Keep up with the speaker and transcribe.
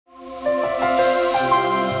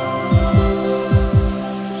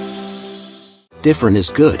Different is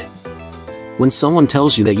good. When someone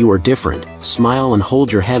tells you that you are different, smile and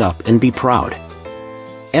hold your head up and be proud.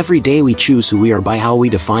 Every day we choose who we are by how we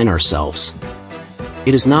define ourselves.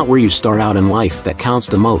 It is not where you start out in life that counts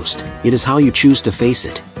the most, it is how you choose to face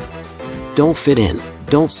it. Don't fit in,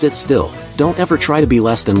 don't sit still, don't ever try to be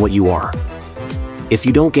less than what you are. If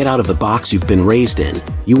you don't get out of the box you've been raised in,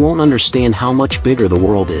 you won't understand how much bigger the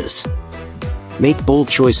world is. Make bold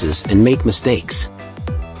choices and make mistakes.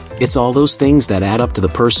 It's all those things that add up to the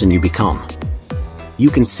person you become. You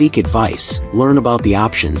can seek advice, learn about the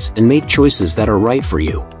options, and make choices that are right for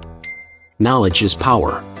you. Knowledge is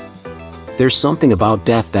power. There's something about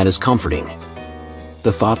death that is comforting.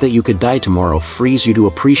 The thought that you could die tomorrow frees you to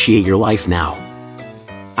appreciate your life now.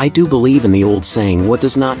 I do believe in the old saying, what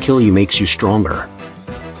does not kill you makes you stronger.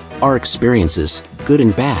 Our experiences, good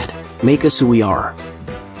and bad, make us who we are.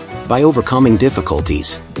 By overcoming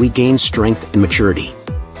difficulties, we gain strength and maturity.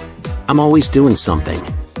 I'm always doing something.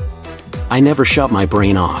 I never shut my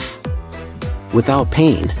brain off. Without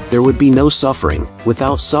pain, there would be no suffering.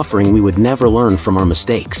 Without suffering, we would never learn from our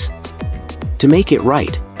mistakes. To make it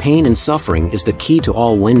right, pain and suffering is the key to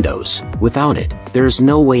all windows. Without it, there is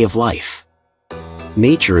no way of life.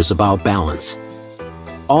 Nature is about balance.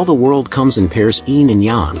 All the world comes in pairs, yin and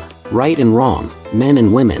yang, right and wrong, men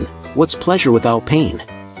and women. What's pleasure without pain?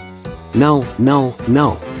 No, no,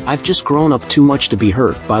 no. I've just grown up too much to be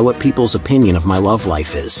hurt by what people's opinion of my love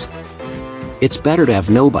life is. It's better to have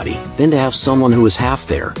nobody than to have someone who is half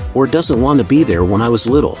there, or doesn't want to be there. When I was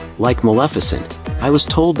little, like Maleficent, I was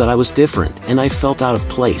told that I was different and I felt out of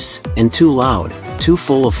place, and too loud, too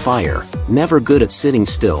full of fire, never good at sitting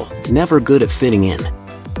still, never good at fitting in.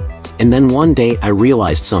 And then one day I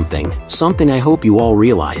realized something I hope you all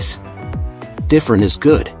realize. Different is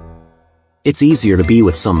good. It's easier to be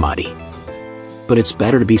with somebody. But it's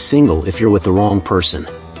better to be single if you're with the wrong person.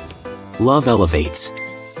 Love elevates.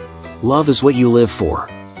 Love is what you live for.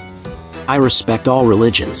 I respect all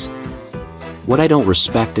religions. What I don't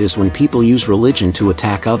respect is when people use religion to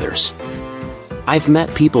attack others. I've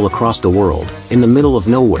met people across the world, in the middle of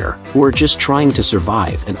nowhere, who are just trying to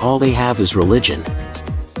survive and all they have is religion.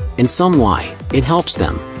 In some way, it helps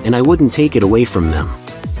them, and I wouldn't take it away from them.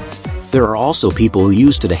 There are also people who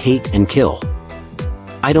use it to hate and kill.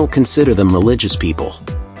 I don't consider them religious people.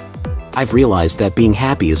 I've realized that being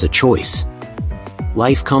happy is a choice.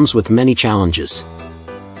 Life comes with many challenges.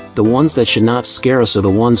 The ones that should not scare us are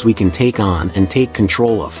the ones we can take on and take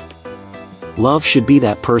control of. Love should be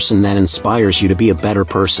that person that inspires you to be a better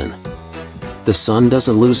person. The sun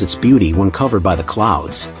doesn't lose its beauty when covered by the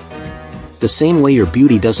clouds. The same way your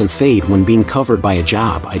beauty doesn't fade when being covered by a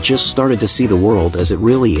job. I just started to see the world as it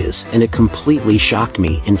really is, and it completely shocked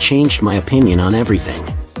me and changed my opinion on everything.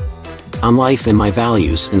 On life and my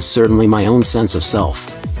values, and certainly my own sense of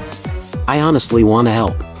self. I honestly want to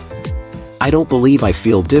help. I don't believe I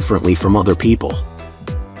feel differently from other people.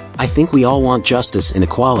 I think we all want justice and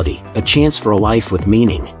equality, a chance for a life with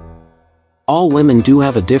meaning. All women do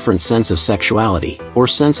have a different sense of sexuality, or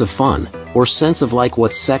sense of fun, or sense of like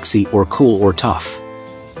what's sexy or cool or tough.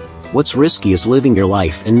 What's risky is living your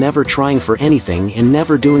life and never trying for anything and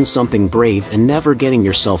never doing something brave and never getting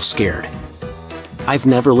yourself scared. I've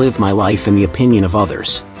never lived my life in the opinion of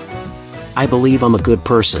others. I believe I'm a good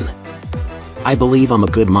person. I believe I'm a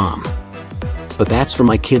good mom. But that's for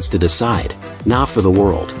my kids to decide, not for the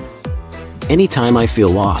world. Anytime I feel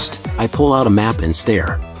lost, I pull out a map and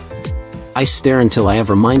stare. I stare until I have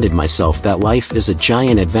reminded myself that life is a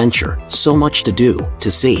giant adventure, so much to do, to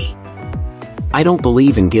see. I don't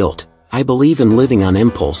believe in guilt. I believe in living on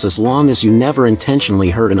impulse as long as you never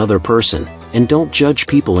intentionally hurt another person, and don't judge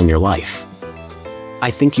people in your life.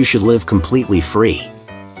 I think you should live completely free.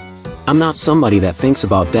 I'm not somebody that thinks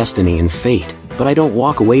about destiny and fate, but I don't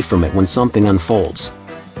walk away from it when something unfolds.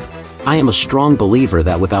 I am a strong believer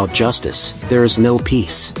that without justice, there is no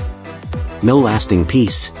peace. No lasting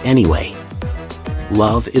peace, anyway.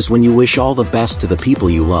 Love is when you wish all the best to the people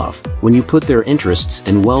you love, when you put their interests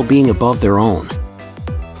and well-being above their own.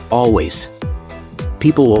 Always.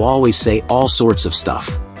 People will always say all sorts of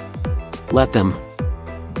stuff. Let them.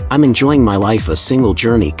 I'm enjoying my life. A single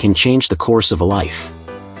journey can change the course of a life.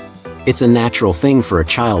 It's a natural thing for a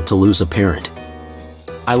child to lose a parent.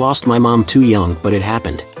 I lost my mom too young, but it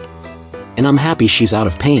happened. And I'm happy she's out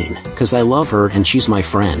of pain, 'cause I love her and she's my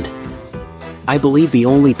friend. I believe the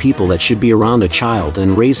only people that should be around a child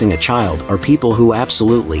and raising a child are people who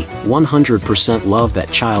absolutely, 100% love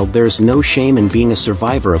that child. There's no shame in being a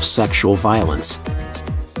survivor of sexual violence.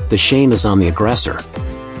 The shame is on the aggressor.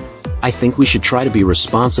 I think we should try to be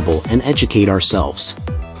responsible and educate ourselves.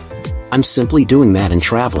 I'm simply doing that and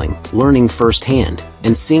traveling, learning firsthand,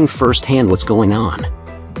 and seeing firsthand what's going on.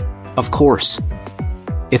 Of course,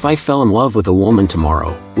 if I fell in love with a woman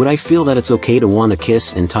tomorrow, would I feel that it's okay to want to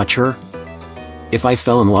kiss and touch her? If I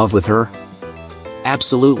fell in love with her?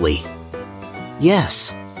 Absolutely.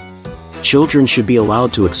 Yes. Children should be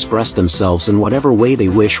allowed to express themselves in whatever way they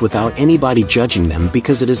wish without anybody judging them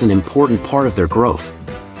because it is an important part of their growth.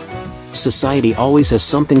 Society always has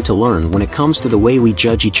something to learn when it comes to the way we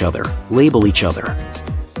judge each other, label each other.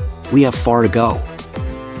 We have far to go.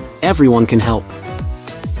 Everyone can help.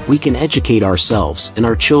 We can educate ourselves and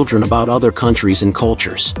our children about other countries and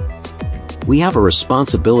cultures. We have a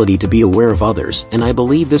responsibility to be aware of others, and I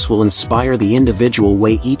believe this will inspire the individual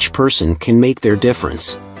way each person can make their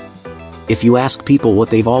difference. If you ask people what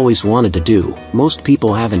they've always wanted to do, most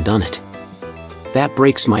people haven't done it. That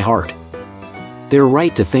breaks my heart. They're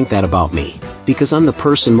right to think that about me, because I'm the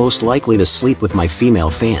person most likely to sleep with my female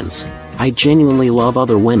fans. I genuinely love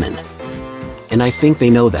other women. And I think they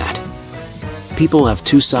know that. People have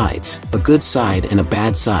two sides, a good side and a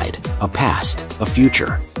bad side, a past, a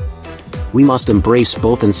future. We must embrace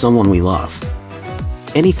both in someone we love.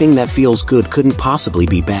 Anything that feels good couldn't possibly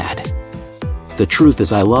be bad. The truth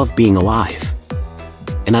is I love being alive.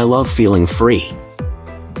 And I love feeling free.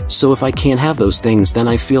 So if I can't have those things, then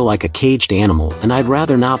I feel like a caged animal, and I'd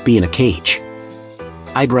rather not be in a cage.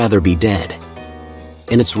 I'd rather be dead.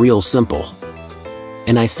 And it's real simple.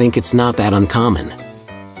 And I think it's not that uncommon.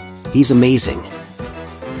 He's amazing.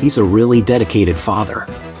 He's a really dedicated father.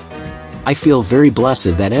 I feel very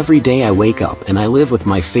blessed that every day I wake up and I live with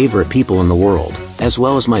my favorite people in the world, as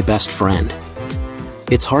well as my best friend.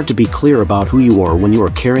 It's hard to be clear about who you are when you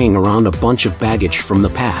are carrying around a bunch of baggage from the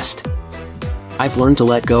past. I've learned to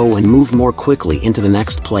let go and move more quickly into the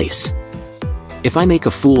next place. If I make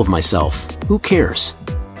a fool of myself, who cares?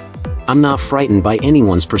 I'm not frightened by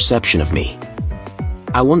anyone's perception of me.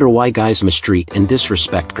 I wonder why guys mistreat and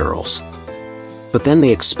disrespect girls. But then they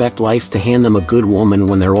expect life to hand them a good woman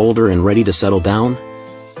when they're older and ready to settle down?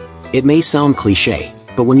 It may sound cliché,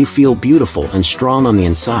 but when you feel beautiful and strong on the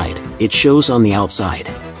inside, it shows on the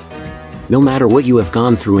outside. No matter what you have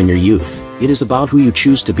gone through in your youth, it is about who you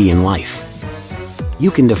choose to be in life.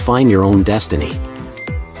 You can define your own destiny.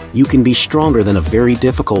 You can be stronger than a very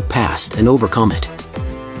difficult past and overcome it.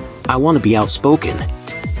 I want to be outspoken.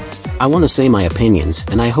 I want to say my opinions,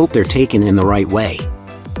 and I hope they're taken in the right way.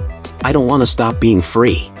 I don't want to stop being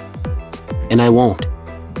free. And I won't.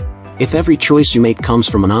 If every choice you make comes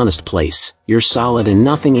from an honest place, you're solid and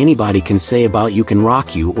nothing anybody can say about you can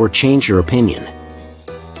rock you or change your opinion.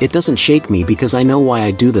 It doesn't shake me because I know why I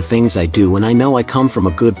do the things I do, and I know I come from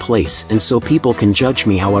a good place, and so people can judge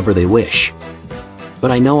me however they wish. But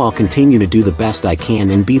I know I'll continue to do the best I can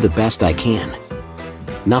and be the best I can.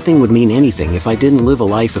 Nothing would mean anything if I didn't live a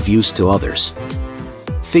life of use to others.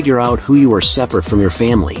 Figure out who you are separate from your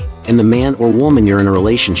family, and the man or woman you're in a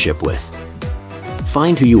relationship with.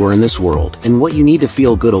 Find who you are in this world and what you need to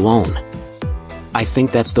feel good alone. I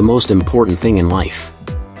think that's the most important thing in life.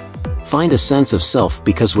 Find a sense of self,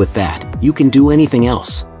 because with that, you can do anything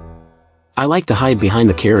else. I like to hide behind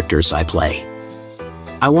the characters I play.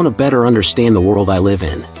 I want to better understand the world I live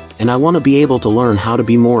in, and I want to be able to learn how to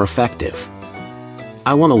be more effective.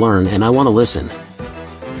 I want to learn and I want to listen.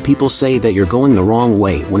 People say that you're going the wrong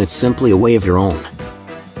way when it's simply a way of your own.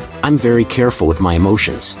 I'm very careful with my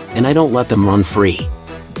emotions, and I don't let them run free.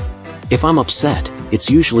 If I'm upset, it's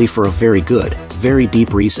usually for a very good, very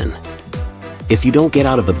deep reason. If you don't get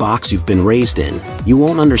out of the box you've been raised in, you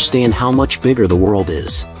won't understand how much bigger the world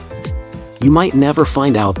is. You might never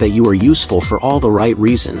find out that you are useful for all the right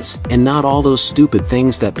reasons, and not all those stupid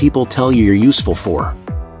things that people tell you you're useful for.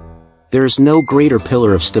 There is no greater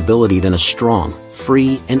pillar of stability than a strong,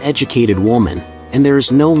 free, and educated woman, and there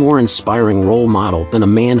is no more inspiring role model than a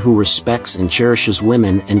man who respects and cherishes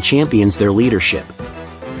women and champions their leadership.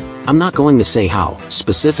 I'm not going to say how,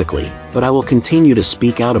 specifically, but I will continue to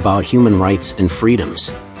speak out about human rights and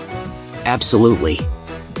freedoms. Absolutely.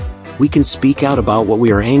 We can speak out about what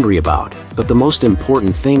we are angry about, but the most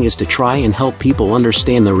important thing is to try and help people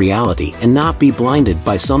understand the reality and not be blinded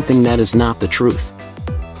by something that is not the truth.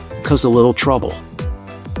 'Cause a little trouble,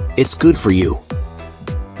 it's good for you.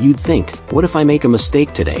 You'd think, what if I make a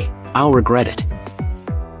mistake today? I'll regret it.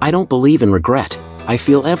 I don't believe in regret. I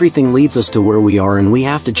feel everything leads us to where we are, and we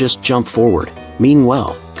have to just jump forward, mean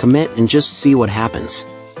well, commit, and just see what happens.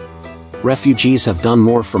 Refugees have done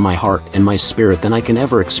more for my heart and my spirit than I can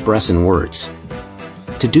ever express in words.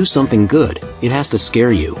 To do something good, it has to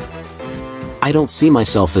scare you. I don't see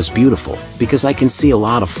myself as beautiful, because I can see a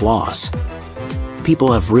lot of flaws.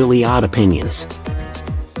 People have really odd opinions.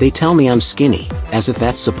 They tell me I'm skinny, as if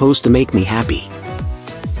that's supposed to make me happy.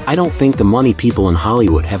 I don't think the money people in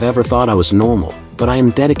Hollywood have ever thought I was normal, but I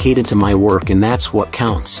am dedicated to my work and that's what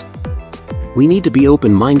counts. We need to be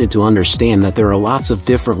open-minded to understand that there are lots of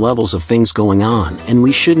different levels of things going on, and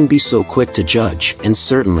we shouldn't be so quick to judge, and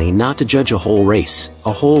certainly not to judge a whole race,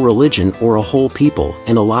 a whole religion, or a whole people,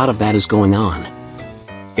 and a lot of that is going on.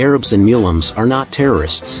 Arabs and Muslims are not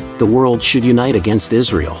terrorists. The world should unite against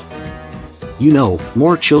Israel. You know,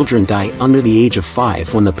 more children die under the age of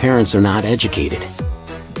 5 when the parents are not educated.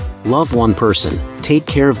 Love one person, take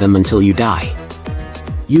care of them until you die.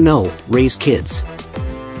 You know, raise kids.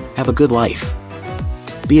 Have a good life.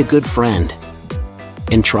 Be a good friend.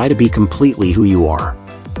 And try to be completely who you are.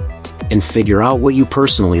 And figure out what you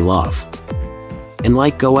personally love. And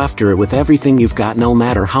go after it with everything you've got, no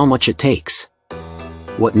matter how much it takes.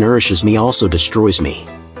 What nourishes me also destroys me.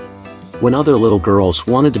 When other little girls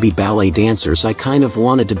wanted to be ballet dancers, I kind of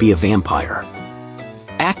wanted to be a vampire.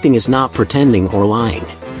 Acting is not pretending or lying.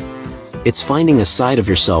 It's finding a side of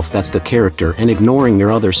yourself that's the character and ignoring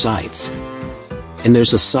your other sides. And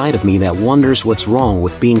there's a side of me that wonders what's wrong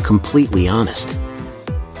with being completely honest.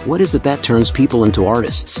 What is it that turns people into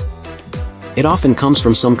artists? It often comes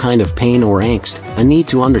from some kind of pain or angst, a need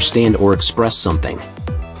to understand or express something.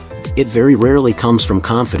 It very rarely comes from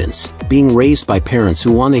confidence, being raised by parents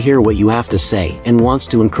who want to hear what you have to say and wants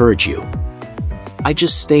to encourage you. I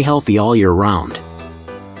just stay healthy all year round.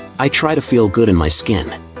 I try to feel good in my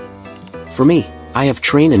skin. For me, I have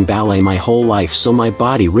trained in ballet my whole life, so my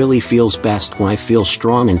body really feels best when I feel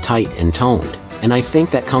strong and tight and toned, and I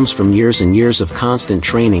think that comes from years and years of constant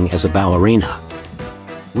training as a ballerina.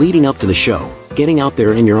 Leading up to the show, getting out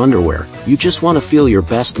there in your underwear, you just want to feel your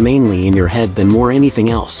best, mainly in your head than more anything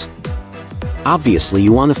else. Obviously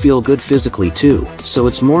you want to feel good physically too, so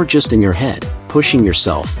it's more just in your head, pushing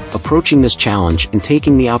yourself, approaching this challenge and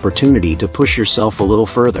taking the opportunity to push yourself a little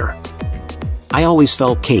further. I always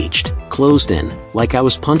felt caged, closed in, like I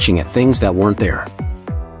was punching at things that weren't there.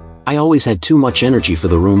 I always had too much energy for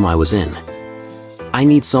the room I was in. I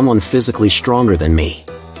need someone physically stronger than me.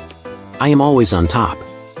 I am always on top.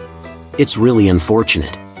 It's really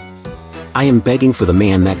unfortunate. I am begging for the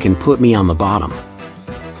man that can put me on the bottom.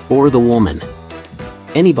 Or the woman.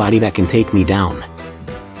 Anybody that can take me down.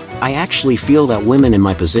 I actually feel that women in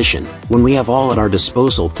my position, when we have all at our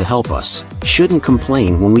disposal to help us, shouldn't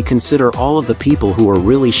complain when we consider all of the people who are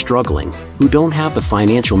really struggling, who don't have the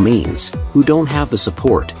financial means, who don't have the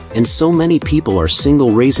support, and so many people are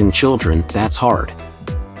single raising children. That's hard.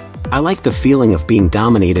 I like the feeling of being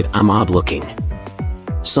dominated. I'm odd looking.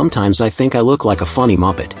 Sometimes I think I look like a funny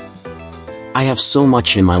Muppet. I have so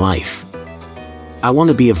much in my life. I want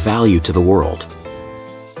to be of value to the world.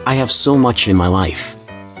 I have so much in my life.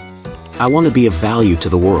 I want to be of value to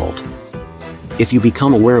the world. If you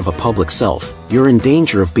become aware of a public self, you're in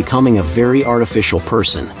danger of becoming a very artificial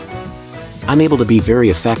person. I'm able to be very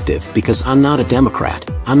effective because I'm not a Democrat,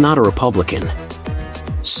 I'm not a Republican.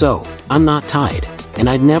 So, I'm not tied, and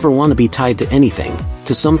I'd never want to be tied to anything,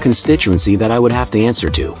 to some constituency that I would have to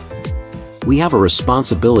answer to. We have a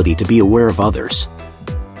responsibility to be aware of others.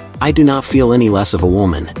 I do not feel any less of a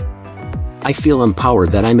woman. I feel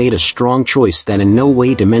empowered that I made a strong choice that in no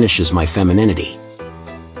way diminishes my femininity.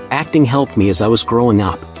 Acting helped me as I was growing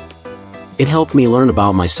up. It helped me learn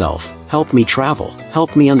about myself, helped me travel,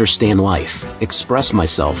 helped me understand life, express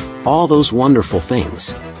myself, all those wonderful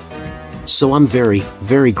things. So I'm very,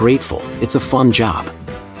 very grateful. It's a fun job.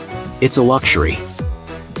 It's a luxury.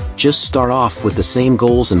 Just start off with the same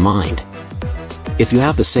goals in mind. If you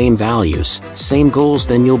have the same values, same goals,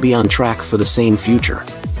 then you'll be on track for the same future.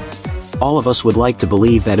 All of us would like to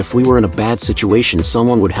believe that if we were in a bad situation,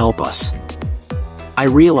 someone would help us. I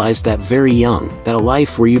realized that very young, that a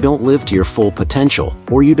life where you don't live to your full potential,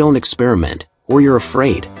 or you don't experiment, or you're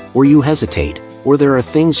afraid, or you hesitate, or there are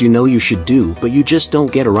things you know you should do but you just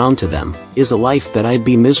don't get around to them, is a life that I'd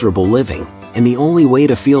be miserable living, and the only way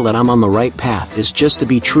to feel that I'm on the right path is just to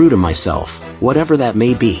be true to myself, whatever that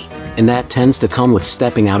may be, and that tends to come with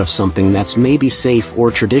stepping out of something that's maybe safe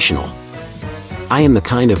or traditional. I am the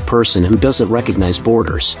kind of person who doesn't recognize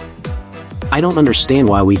borders. I don't understand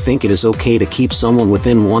why we think it is okay to keep someone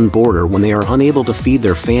within one border when they are unable to feed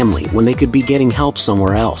their family when they could be getting help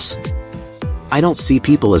somewhere else. I don't see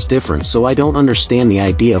people as different, so I don't understand the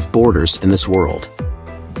idea of borders in this world.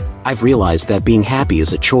 I've realized that being happy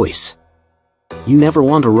is a choice. You never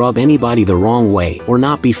want to rub anybody the wrong way or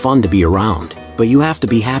not be fun to be around, but you have to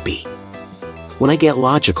be happy. When I get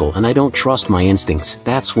logical and I don't trust my instincts,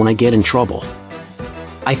 that's when I get in trouble.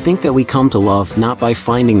 I think that we come to love not by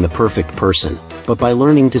finding the perfect person, but by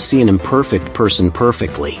learning to see an imperfect person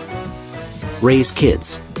perfectly. Raise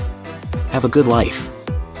kids. have a good life.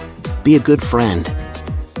 Be a good friend.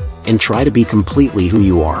 And try to be completely who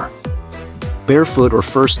you are. Barefoot or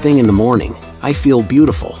first thing in the morning, I feel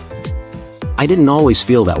beautiful. I didn't always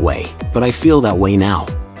feel that way, but I feel that way now.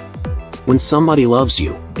 When somebody loves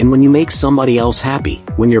you, and when you make somebody else happy,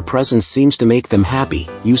 when your presence seems to make them happy,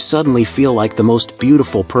 you suddenly feel like the most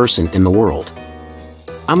beautiful person in the world.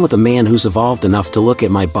 I'm with a man who's evolved enough to look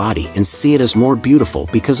at my body and see it as more beautiful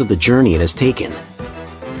because of the journey it has taken.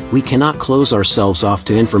 We cannot close ourselves off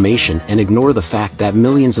to information and ignore the fact that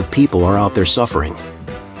millions of people are out there suffering.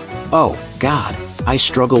 Oh, God, I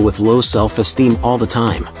struggle with low self-esteem all the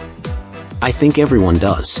time. I think everyone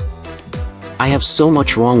does. I have so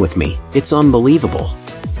much wrong with me, it's unbelievable.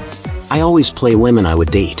 I always play women I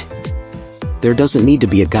would date. There doesn't need to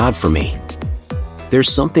be a God for me.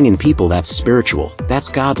 There's something in people that's spiritual, that's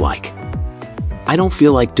godlike. I don't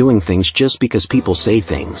feel like doing things just because people say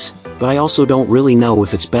things, but I also don't really know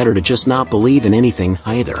if it's better to just not believe in anything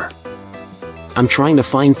either. I'm trying to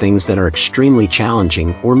find things that are extremely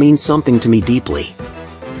challenging or mean something to me deeply.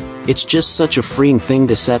 It's just such a freeing thing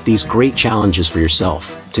to set these great challenges for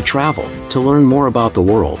yourself, to travel, to learn more about the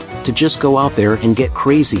world, to just go out there and get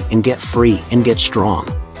crazy and get free and get strong.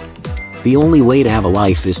 The only way to have a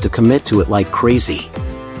life is to commit to it like crazy.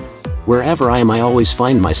 Wherever I am, I always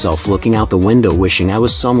find myself looking out the window wishing I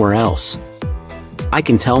was somewhere else. I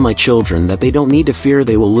can tell my children that they don't need to fear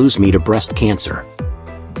they will lose me to breast cancer.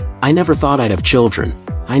 I never thought I'd have children.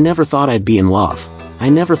 I never thought I'd be in love. I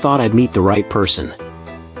never thought I'd meet the right person.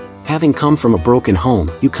 Having come from a broken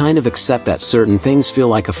home, you kind of accept that certain things feel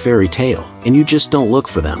like a fairy tale, and you just don't look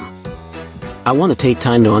for them. I want to take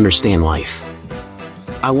time to understand life.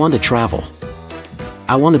 I want to travel.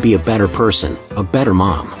 I want to be a better person, a better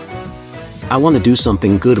mom. I want to do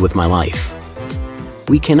something good with my life.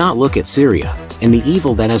 We cannot look at Syria, and the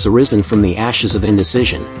evil that has arisen from the ashes of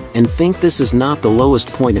indecision, and think this is not the lowest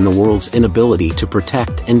point in the world's inability to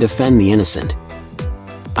protect and defend the innocent.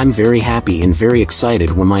 I'm very happy and very excited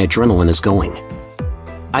when my adrenaline is going.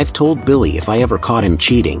 I've told Billy if I ever caught him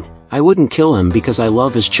cheating, I wouldn't kill him because I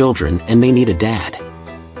love his children and they need a dad.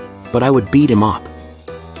 But I would beat him up.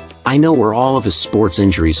 I know where all of his sports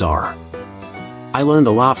injuries are. I learned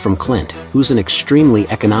a lot from Clint, who's an extremely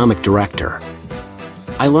economic director.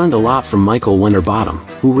 I learned a lot from Michael Winterbottom,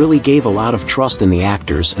 who really gave a lot of trust in the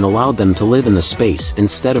actors and allowed them to live in the space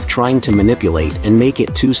instead of trying to manipulate and make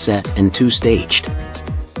it too set and too staged.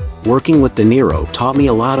 Working with De Niro taught me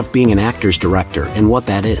a lot of being an actor's director and what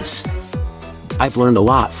that is. I've learned a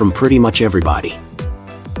lot from pretty much everybody.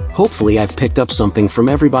 Hopefully I've picked up something from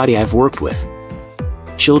everybody I've worked with.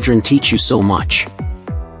 Children teach you so much.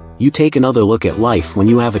 You take another look at life when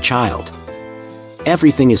you have a child.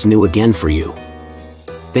 Everything is new again for you.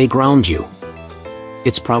 They ground you.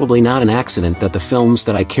 It's probably not an accident that the films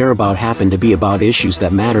that I care about happen to be about issues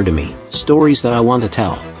that matter to me, stories that I want to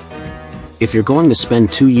tell. If you're going to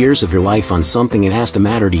spend 2 years of your life on something it has to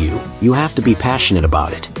matter to you, you have to be passionate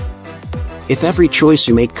about it. If every choice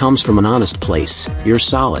you make comes from an honest place, you're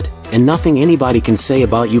solid, and nothing anybody can say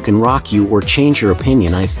about you can rock you or change your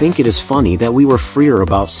opinion. I think it is funny that we were freer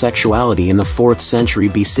about sexuality in the 4th century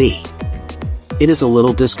BC. It is a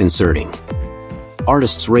little disconcerting.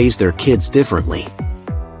 Artists raise their kids differently.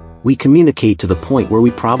 We communicate to the point where we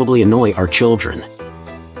probably annoy our children.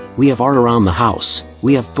 We have art around the house,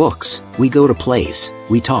 we have books, we go to plays,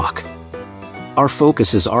 we talk. Our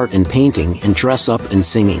focus is art and painting and dress up and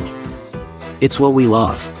singing. It's what we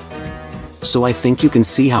love. So I think you can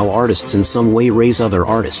see how artists in some way raise other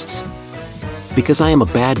artists. Because I am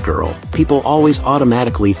a bad girl, people always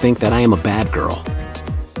automatically think that I am a bad girl.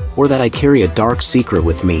 Or that I carry a dark secret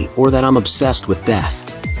with me, or that I'm obsessed with death.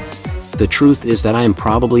 The truth is that I am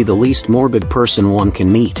probably the least morbid person one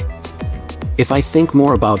can meet. If I think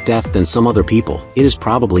more about death than some other people, it is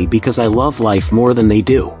probably because I love life more than they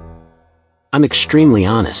do. I'm extremely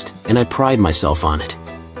honest, and I pride myself on it.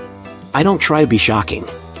 I don't try to be shocking.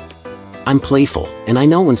 I'm playful, and I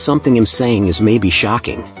know when something I'm saying is maybe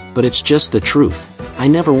shocking, but it's just the truth. I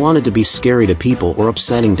never wanted to be scary to people or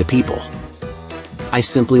upsetting to people. I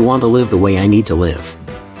simply want to live the way I need to live.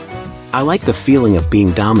 I like the feeling of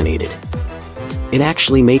being dominated. It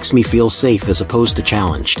actually makes me feel safe as opposed to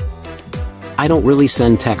challenged. I don't really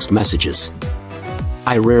send text messages.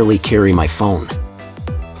 I rarely carry my phone.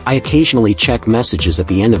 I occasionally check messages at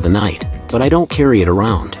the end of the night, but I don't carry it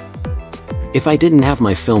around. If I didn't have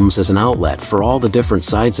my films as an outlet for all the different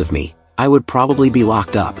sides of me, I would probably be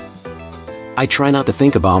locked up. I try not to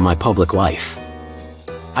think about my public life.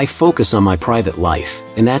 I focus on my private life,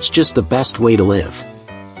 and that's just the best way to live.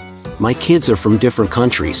 My kids are from different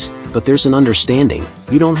countries, but there's an understanding.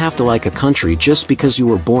 You don't have to like a country just because you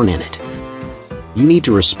were born in it. You need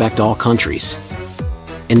to respect all countries.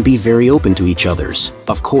 And be very open to each other's,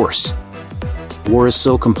 of course. War is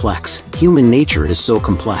so complex, human nature is so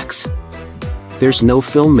complex. There's no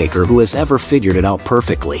filmmaker who has ever figured it out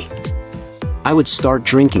perfectly. I would start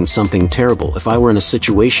drinking something terrible if I were in a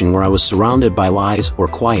situation where I was surrounded by lies or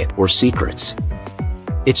quiet or secrets.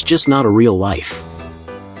 It's just not a real life.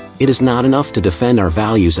 It is not enough to defend our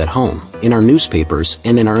values at home, in our newspapers,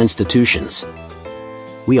 and in our institutions.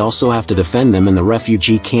 We also have to defend them in the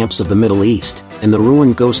refugee camps of the Middle East, and the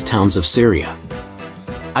ruined ghost towns of Syria.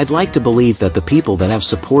 I'd like to believe that the people that have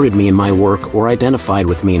supported me in my work or identified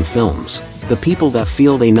with me in films, the people that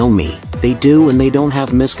feel they know me, they do, and they don't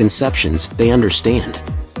have misconceptions, they understand.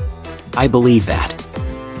 I believe that.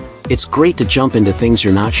 It's great to jump into things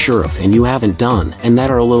you're not sure of and you haven't done and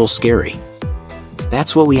that are a little scary.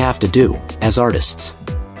 That's what we have to do, as artists.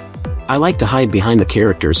 I like to hide behind the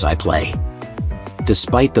characters I play.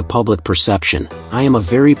 Despite the public perception, I am a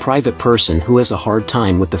very private person who has a hard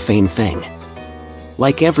time with the fame thing.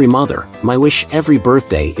 Like every mother, my wish every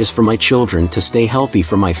birthday is for my children to stay healthy,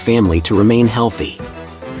 for my family to remain healthy.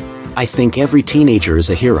 I think every teenager is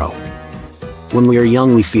a hero. When we are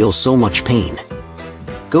young we feel so much pain.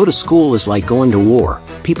 Go to school is like going to war,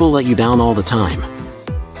 people let you down all the time.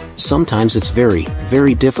 Sometimes it's very,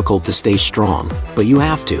 very difficult to stay strong, but you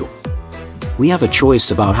have to. We have a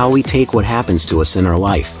choice about how we take what happens to us in our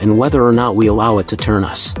life and whether or not we allow it to turn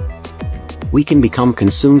us. We can become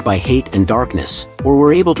consumed by hate and darkness, or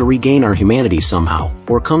we're able to regain our humanity somehow,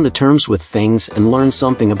 or come to terms with things and learn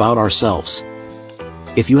something about ourselves.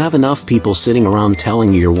 If you have enough people sitting around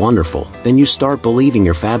telling you you're wonderful, then you start believing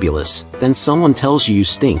you're fabulous, then someone tells you you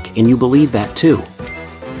stink and you believe that too.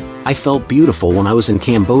 I felt beautiful when I was in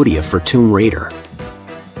Cambodia for Tomb Raider.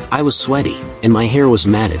 I was sweaty, and my hair was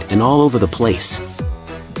matted and all over the place.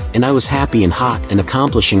 And I was happy and hot and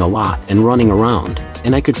accomplishing a lot and running around,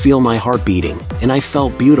 and I could feel my heart beating, and I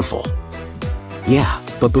felt beautiful. Yeah,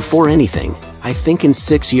 but before anything, I think in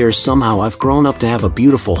 6 years somehow I've grown up to have a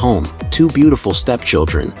beautiful home, 2 beautiful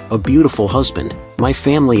stepchildren, a beautiful husband, my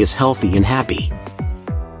family is healthy and happy.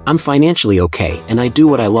 I'm financially okay and I do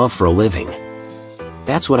what I love for a living.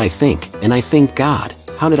 That's what I think, and I think, God,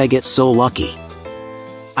 how did I get so lucky?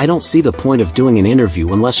 I don't see the point of doing an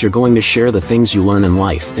interview unless you're going to share the things you learn in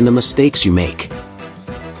life and the mistakes you make.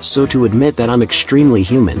 So to admit that I'm extremely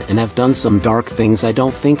human and have done some dark things I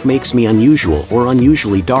don't think makes me unusual or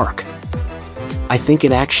unusually dark. I think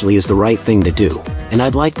it actually is the right thing to do, and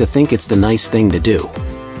I'd like to think it's the nice thing to do.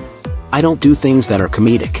 I don't do things that are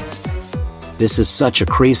comedic. This is such a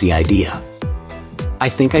crazy idea. I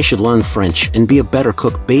think I should learn French and be a better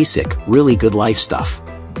cook, basic, really good life stuff.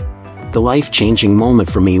 The life-changing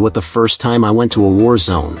moment for me was the first time I went to a war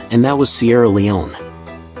zone, and that was Sierra Leone.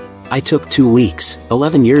 I took 2 weeks,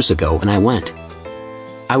 11 years ago, and I went.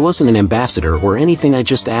 I wasn't an ambassador or anything, I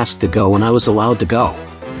just asked to go and I was allowed to go.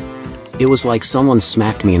 It was like someone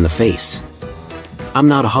smacked me in the face. I'm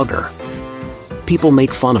not a hugger. People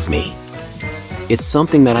make fun of me. It's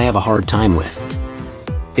something that I have a hard time with.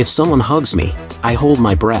 If someone hugs me, I hold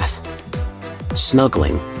my breath.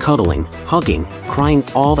 Snuggling, cuddling, hugging, crying,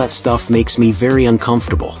 all that stuff makes me very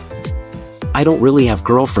uncomfortable. I don't really have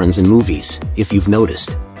girlfriends in movies, if you've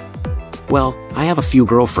noticed. Well, I have a few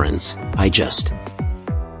girlfriends,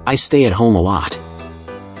 I stay at home a lot.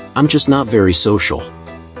 I'm just not very social.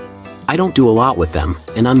 I don't do a lot with them,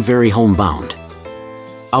 and I'm very homebound.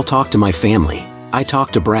 I'll talk to my family, I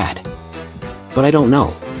talk to Brad. But I don't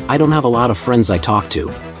know, I don't have a lot of friends I talk to.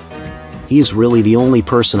 He is really the only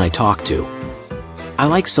person I talk to. I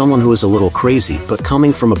like someone who is a little crazy but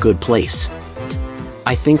coming from a good place.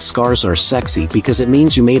 I think scars are sexy because it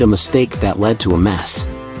means you made a mistake that led to a mess.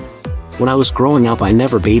 When I was growing up I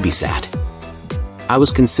never babysat. I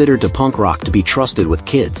was considered to punk rock to be trusted with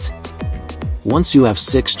kids. Once you have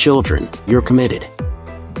 6 children, you're committed.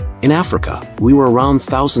 In Africa, we were around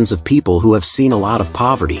thousands of people who have seen a lot of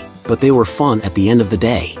poverty, but they were fun at the end of the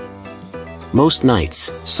day. Most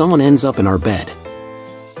nights, someone ends up in our bed.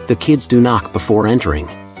 The kids do knock before entering.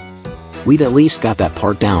 We've at least got that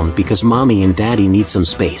part down because mommy and daddy need some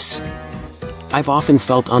space. I've often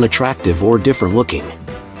felt unattractive or different looking.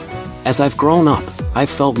 As I've grown up, I've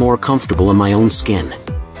felt more comfortable in my own skin.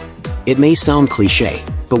 It may sound cliché,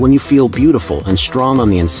 but when you feel beautiful and strong on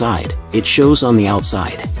the inside, it shows on the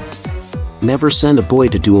outside. Never send a boy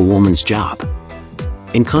to do a woman's job.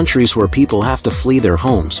 In countries where people have to flee their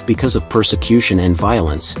homes because of persecution and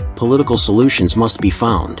violence, political solutions must be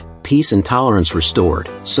found, peace and tolerance restored,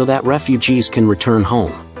 so that refugees can return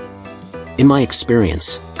home. In my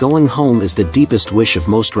experience, going home is the deepest wish of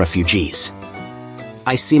most refugees.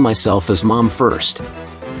 I see myself as mom first.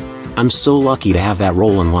 I'm so lucky to have that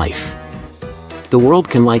role in life. The world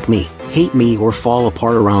can like me, hate me, or fall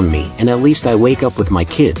apart around me, and at least I wake up with my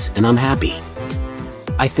kids and I'm happy.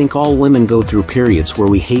 I think all women go through periods where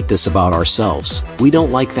we hate this about ourselves. We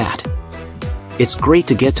don't like that. It's great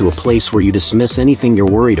to get to a place where you dismiss anything you're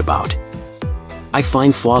worried about. I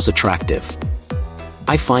find flaws attractive.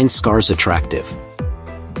 I find scars attractive.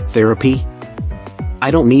 Therapy?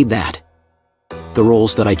 I don't need that. The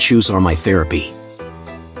roles that I choose are my therapy.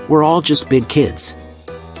 We're all just big kids.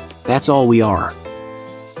 That's all we are.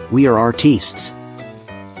 We are artistes.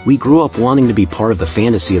 We grew up wanting to be part of the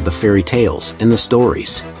fantasy of the fairy tales and the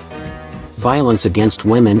stories. Violence against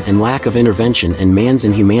women and lack of intervention and man's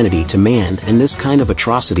inhumanity to man and this kind of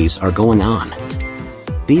atrocities are going on.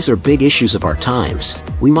 These are big issues of our times.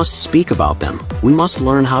 We must speak about them. We must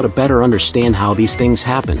learn how to better understand how these things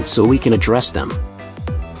happen so we can address them.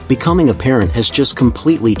 Becoming a parent has just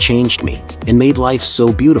completely changed me, and made life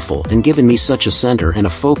so beautiful and given me such a center and a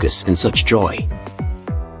focus and such joy.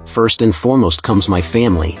 First and foremost comes my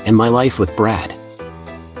family and my life with Brad.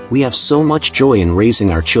 We have so much joy in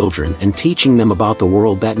raising our children and teaching them about the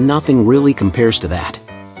world that nothing really compares to that.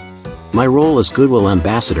 My role as Goodwill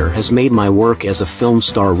ambassador has made my work as a film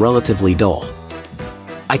star relatively dull.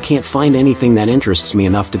 I can't find anything that interests me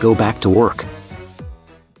enough to go back to work,